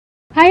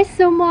Hai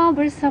semua,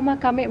 bersama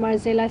kami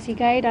Marzella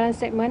Sigai dalam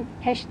segmen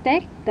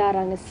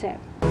 #DARA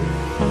NGESEP.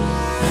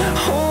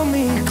 Hold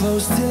me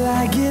close till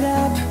I get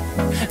up.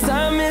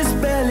 Time is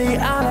barely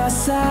on our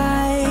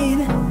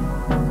side.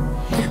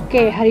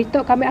 Okay, hari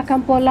tu kami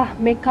akan pola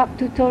makeup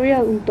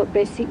tutorial untuk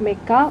basic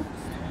makeup,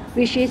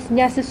 which is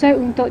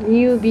sesuai untuk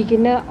new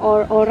beginner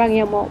or orang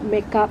yang mau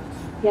makeup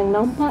yang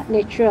nampak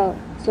natural.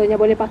 So, yang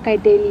boleh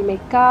pakai daily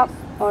makeup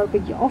or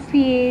pergi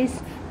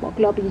office, mau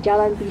keluar pergi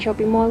jalan, pergi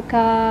shopping mall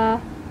kah,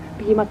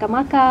 pergi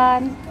makan-makan.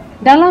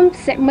 Dalam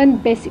segmen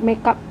basic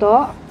makeup tu,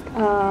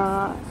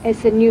 as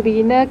a new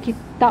beginner,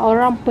 kita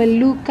orang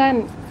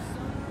perlukan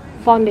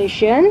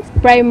foundation,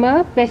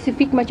 primer,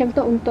 spesifik macam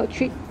tu untuk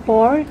treat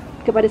pore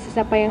kepada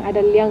sesiapa yang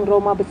ada liang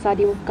roma besar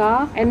di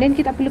muka. And then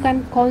kita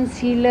perlukan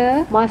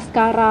concealer,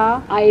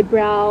 mascara,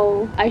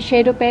 eyebrow,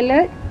 eyeshadow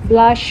palette,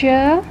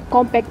 blusher,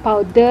 compact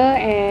powder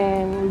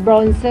and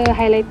bronzer,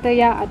 highlighter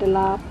yang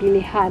adalah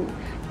pilihan.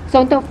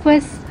 So untuk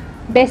first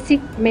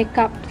basic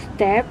makeup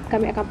step,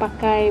 kami akan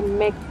pakai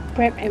MAC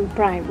Prep and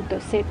Prime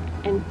untuk set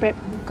and prep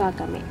muka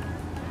kami.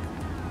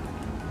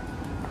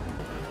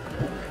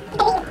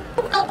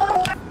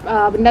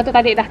 Benda tu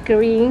tadi dah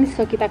kering,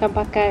 so kita akan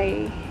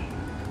pakai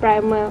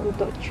primer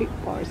untuk treat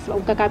pores.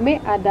 Sebab muka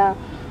kami ada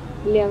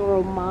liang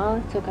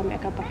roma, so kami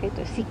akan pakai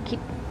itu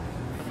sikit.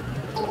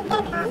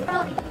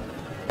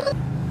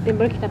 Dan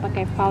baru kita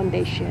pakai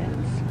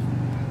foundations.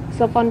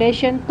 So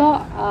foundation tu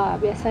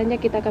biasanya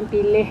kita akan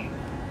pilih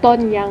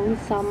tone yang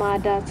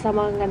sama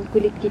dengan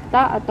kulit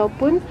kita,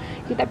 ataupun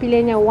kita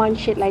pilihnya one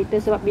shade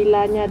lighter sebab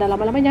bilanya dah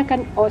lama-lama nya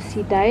akan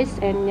oxidize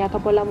and nya akan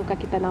pola muka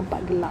kita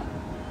nampak gelap.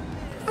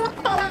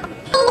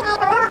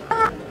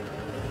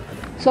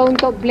 So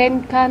untuk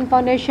blendkan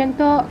foundation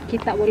tu,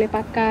 kita boleh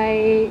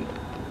pakai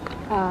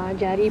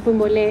jari pun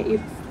boleh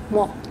if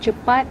mau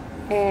cepat,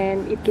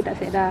 and if kita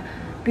ada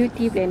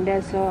beauty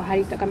blender, so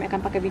hari tu kami akan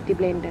pakai beauty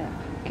blender.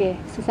 Okay,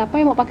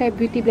 sesiapa yang mau pakai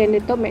beauty blender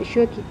tu, make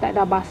sure kita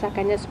dah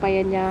basahkannya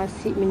supaya nya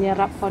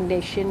menyerap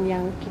foundation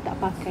yang kita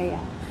pakai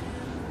ya.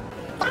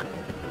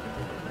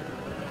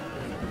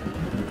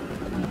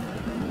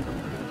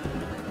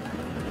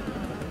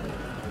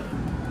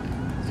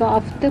 So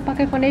after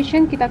pakai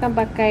foundation, kita akan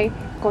pakai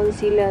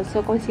concealer.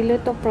 So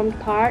concealer tu from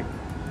Tarte,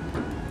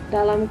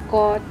 dalam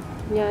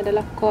coatnya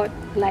adalah coat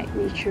light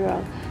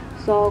natural.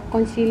 So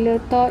concealer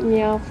tu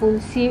nya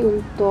fungsi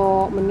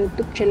untuk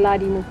menutup celah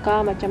di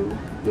muka, macam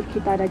if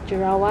kita ada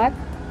jerawat.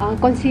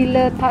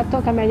 Concealer Tarte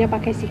tu kami hanya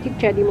pakai sikit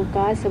je di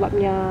muka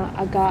sebabnya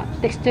agak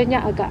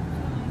teksturnya agak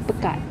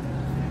pekat.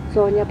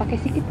 So nya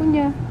pakai sikit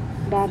punya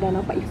dah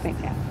nampak efek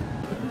ya.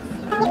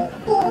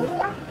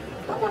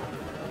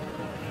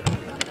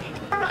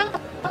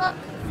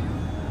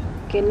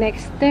 Okay,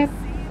 next step,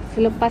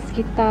 selepas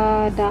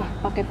kita dah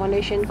pakai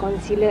foundation,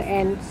 concealer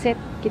and set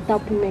kita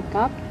pun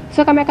makeup,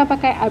 so kami akan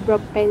pakai eyebrow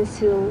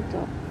pencil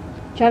tu.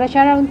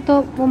 Cara-cara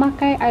untuk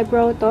memakai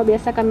eyebrow tu,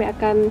 biasa kami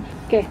akan,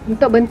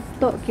 untuk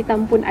bentuk kita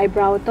pun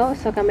eyebrow tu,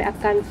 so kami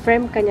akan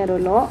framekannya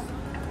dulu.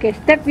 Okay,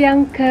 step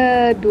yang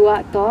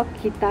kedua tu,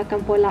 kita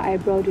akan pola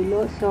eyebrow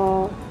dulu.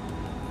 So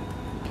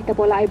kita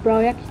pola eyebrow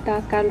ya,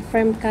 kita akan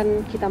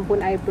framekan kita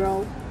pun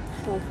eyebrow.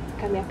 So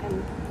kami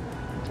akan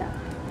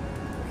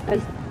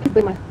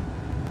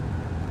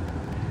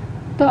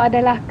itu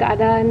adalah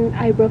keadaan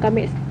eyebrow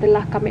kami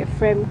setelah kami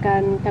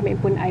framekan kami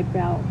pun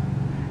eyebrow.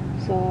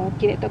 So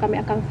kini tu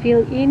kami akan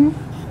fill in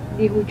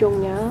di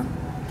hujungnya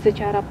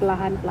secara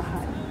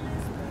perlahan-lahan.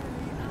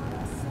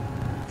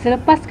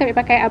 Selepas kami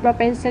pakai eyebrow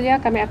pencil ya,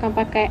 kami akan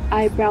pakai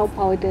eyebrow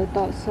powder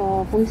tu.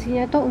 So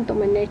fungsinya tu untuk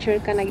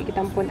menaturalkan lagi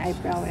kita pun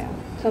eyebrow ya.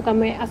 So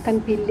kami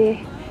akan pilih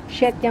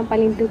shade yang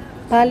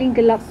paling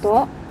gelap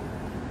tu.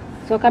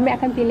 So kami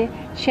akan pilih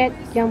shade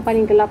yang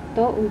paling gelap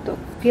tu untuk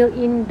fill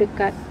in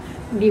dekat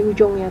di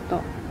hujungnya tu.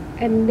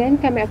 And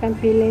then kami akan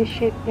pilih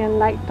shade yang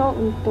light tu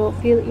untuk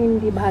fill in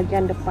di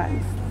bahagian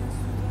depan.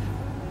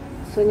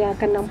 So nya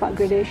akan nampak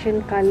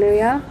gradation color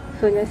ya.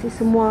 So nya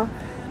semua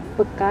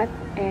pekat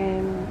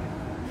and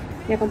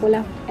nya akan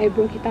pola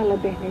eyebrow kita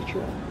lebih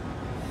natural.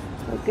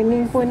 So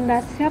kening pun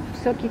dah siap.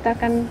 So kita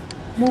akan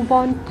move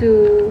on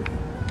to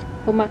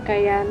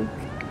pemakaian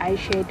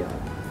eyeshadow.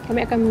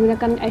 Kami akan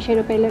menggunakan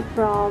eyeshadow palette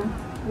from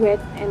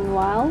Wet n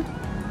Wild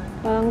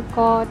dalam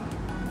coat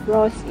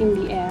Rose in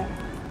the Air.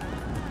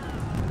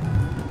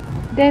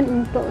 Dan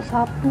untuk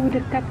sapu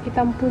dekat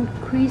kita pun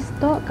crease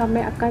tu,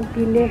 kami akan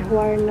pilih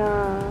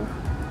warna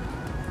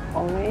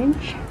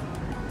orange.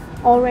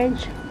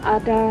 Orange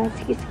ada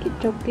sikit-sikit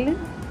coklat,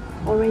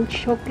 orange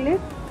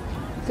chocolate.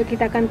 So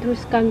kita akan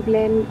teruskan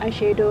blend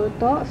eyeshadow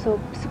tu, so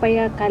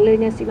supaya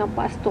colornya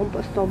nampak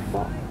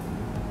setumpuk-setumpuk.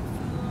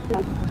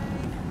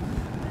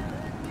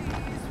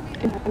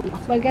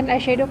 Bahagian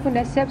eyeshadow pun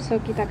dah siap, so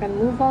kita akan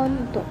move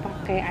on untuk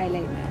pakai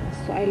eyeliner.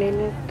 So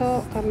eyeliner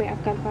tu kami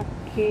akan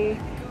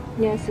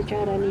pakainya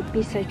secara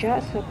nipis saja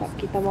sebab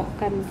kita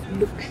mahukan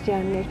look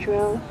yang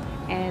natural,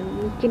 and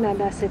mungkin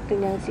ada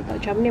certain yang si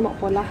tak macam ni mau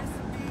pola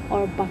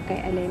or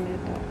pakai eyeliner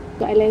tu.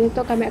 So eyeliner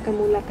tu kami akan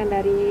mulakan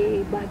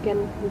dari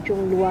bahagian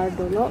hujung luar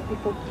dulu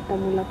before kita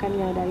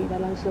mulakannya dari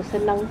dalam. So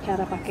senang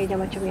cara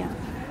pakainya macam ni.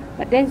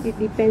 But then it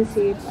depends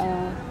if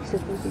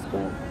certain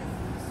people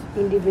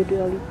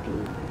individuality.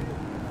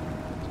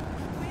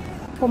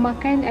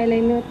 Pemakaian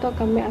eyeliner tu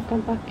kami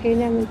akan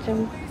pakainya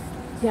macam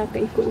yang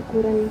akan ikut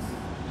ukuran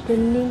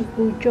kening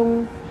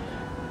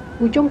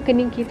hujung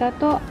kening kita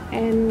tu,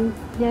 and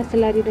yang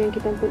selari dengan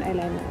kita pun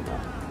eyeliner tu.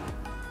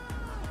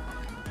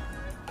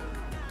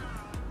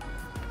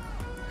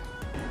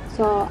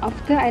 So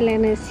after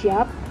eyeliner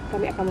siap,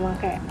 kami akan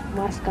memakai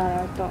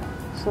mascara tu.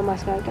 So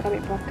mascara tu kami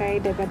pakai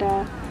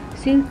daripada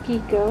Silky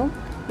Girl,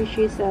 which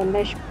is a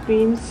lash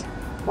creams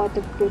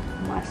waterproof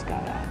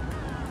mascara.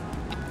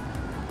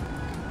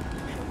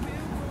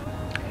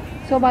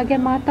 So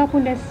bahagian mata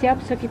pun dah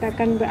siap, so kita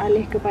akan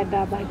beralih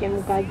kepada bahagian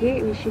muka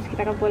lagi, which is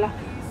kita akan pola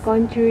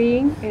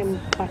contouring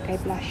and pakai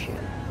blusher.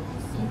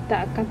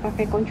 Kita akan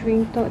pakai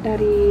contouring tu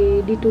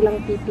dari di tulang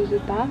pipi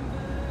kita.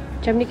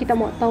 Macam ni kita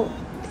mau tahu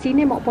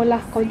sini mau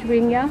pola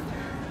contouring ya.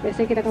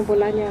 Biasanya kita akan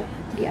polanya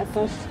di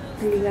atas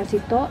telinga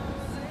situ.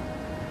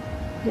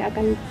 Dia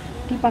akan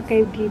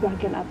dipakai di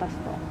bahagian atas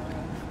tu.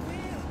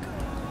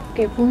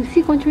 Okay,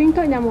 fungsi contouring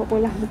tu yang mau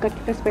pola muka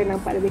kita supaya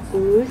nampak lebih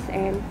kurus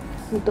and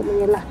untuk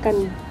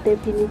menyelahkan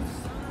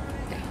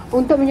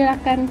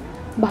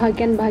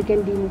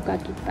bahagian-bahagian di muka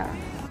kita.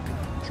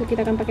 So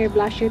kita akan pakai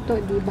blusher tu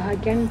di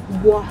bahagian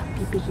buah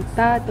pipi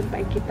kita,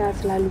 tempat kita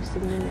selalu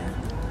senyum.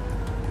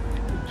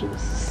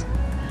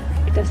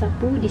 Kita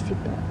sapu di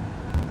situ.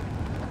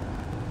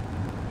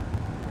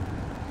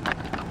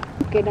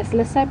 Okay, dah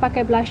selesai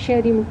pakai blusher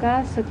di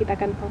muka, so kita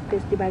akan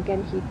fokus di bahagian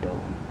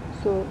hidung.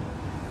 So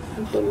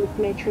untuk look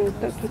natural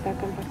tu kita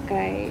akan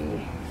pakai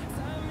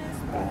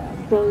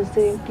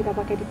bronzer yang kita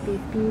pakai di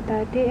pipi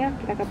tadi ya,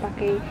 kita akan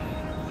pakai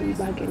di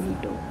bahagian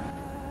hidung.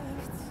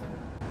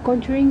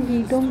 Contouring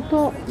hidung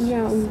tu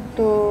ya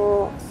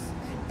untuk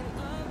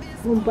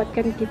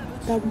membuatkan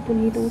kita pun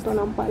hidung tu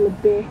nampak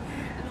lebih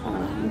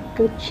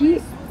kecil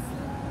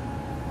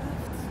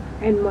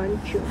and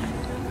mancung.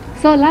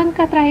 So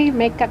langkah terakhir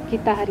makeup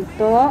kita hari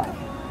tu,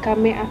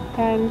 kami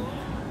akan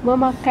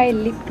memakai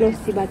lip gloss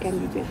di bahagian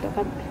bibir tu.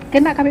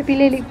 Kena kami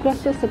pilih lip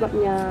gloss tu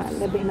sebabnya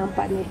lebih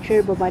nampak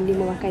natural berbanding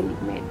memakai lip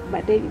matte.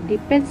 But it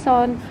depends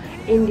on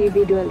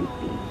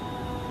individuality.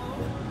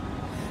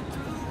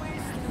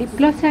 Lip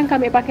gloss yang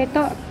kami pakai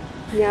tu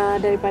yang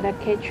daripada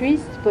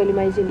Catrice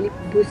Volumizing Lip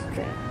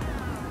Booster.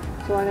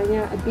 So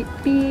warnanya a bit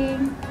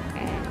pink,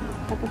 and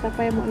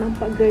siapa-siapa yang mau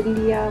nampak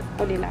girly ya,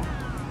 bolehlah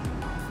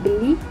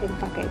beli dan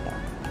pakai tu.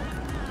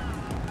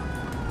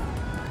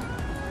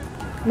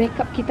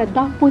 Makeup kita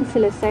dah pun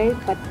selesai,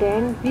 but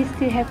then we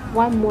still have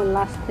one more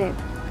last step,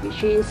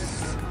 which is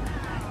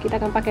kita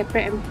akan pakai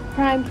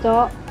prime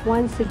tu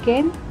once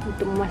again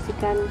untuk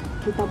memastikan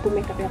kita pun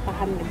makeup yang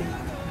tahan lebih.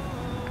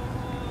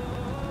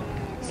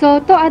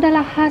 So tu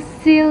adalah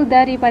hasil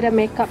daripada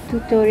makeup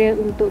tutorial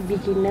untuk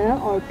beginner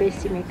or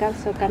basic makeup.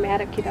 So kami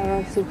harap kita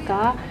orang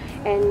suka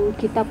and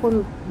kita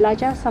pun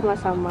belajar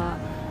sama-sama.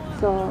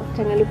 So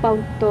jangan lupa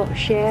untuk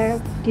share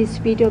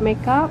this video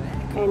makeup,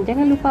 and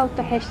jangan lupa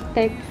untuk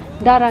hashtag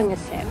DARA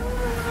NGESEP.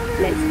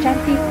 Let's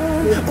cantik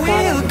with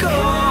DARA NGESEP.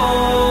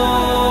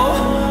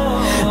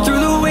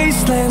 Through the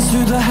wastelands,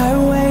 through the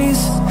highways,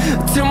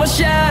 till my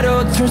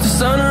shadow turns to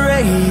sun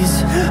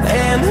rays,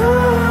 and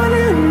on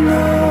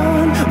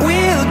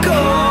we'll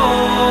go.